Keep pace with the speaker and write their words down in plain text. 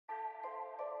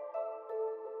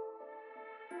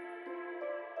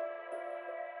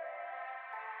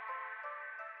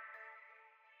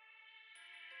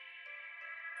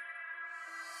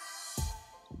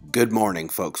Good morning,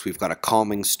 folks. We've got a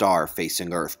calming star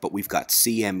facing Earth, but we've got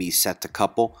CME set to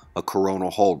couple, a coronal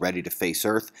hole ready to face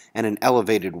Earth, and an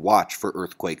elevated watch for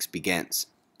earthquakes begins.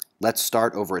 Let's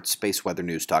start over at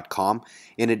spaceweathernews.com.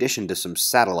 In addition to some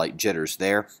satellite jitters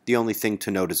there, the only thing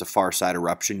to note is a far side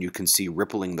eruption you can see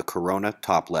rippling the corona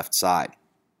top left side.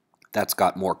 That's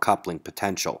got more coupling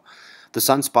potential. The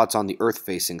sunspots on the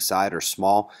Earth-facing side are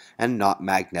small and not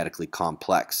magnetically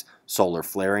complex. Solar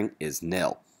flaring is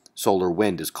nil. Solar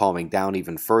wind is calming down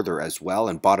even further as well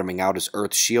and bottoming out as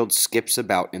Earth's shield skips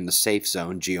about in the safe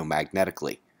zone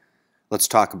geomagnetically. Let's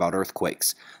talk about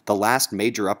earthquakes. The last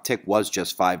major uptick was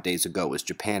just 5 days ago as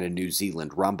Japan and New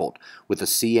Zealand rumbled. With the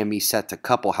CME set to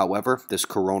couple, however, this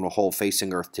coronal hole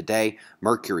facing Earth today,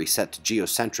 Mercury set to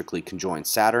geocentrically conjoin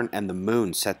Saturn, and the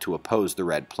Moon set to oppose the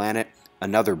red planet,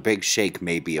 another big shake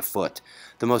may be afoot.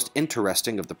 The most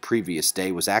interesting of the previous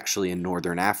day was actually in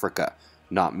northern Africa.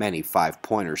 Not many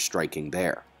five-pointers striking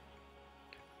there.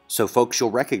 So folks,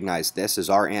 you'll recognize this as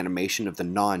our animation of the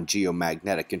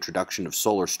non-geomagnetic introduction of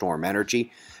solar storm energy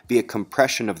via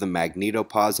compression of the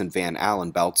magnetopause and Van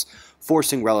Allen belts,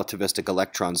 forcing relativistic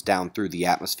electrons down through the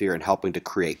atmosphere and helping to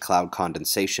create cloud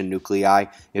condensation nuclei,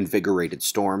 invigorated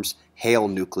storms, hail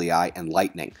nuclei, and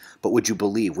lightning. But would you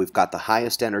believe we've got the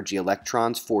highest energy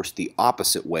electrons forced the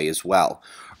opposite way as well?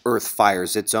 Earth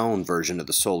fires its own version of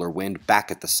the solar wind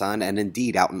back at the sun and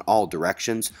indeed out in all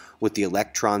directions, with the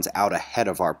electrons out ahead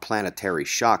of our planetary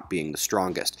shock being the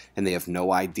strongest, and they have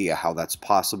no idea how that's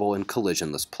possible in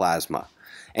collisionless plasma.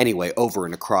 Anyway, over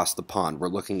and across the pond, we're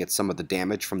looking at some of the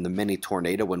damage from the mini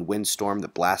tornado and windstorm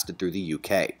that blasted through the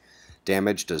UK.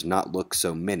 Damage does not look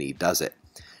so mini, does it?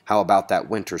 How about that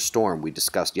winter storm we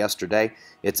discussed yesterday?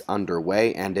 It's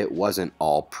underway, and it wasn't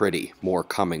all pretty. More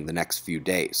coming the next few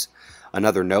days.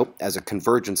 Another note, as a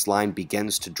convergence line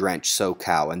begins to drench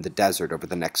SoCal and the desert over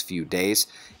the next few days,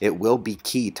 it will be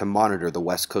key to monitor the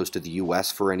west coast of the U.S.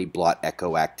 for any blot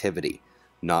echo activity.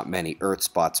 Not many Earth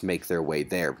spots make their way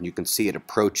there. You can see it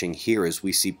approaching here as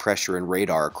we see pressure and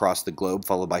radar across the globe,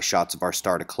 followed by shots of our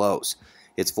star to close.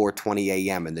 It's 4:20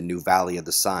 a.m. in the new Valley of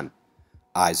the Sun.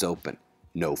 Eyes open.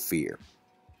 No fear.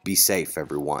 Be safe,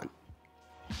 everyone.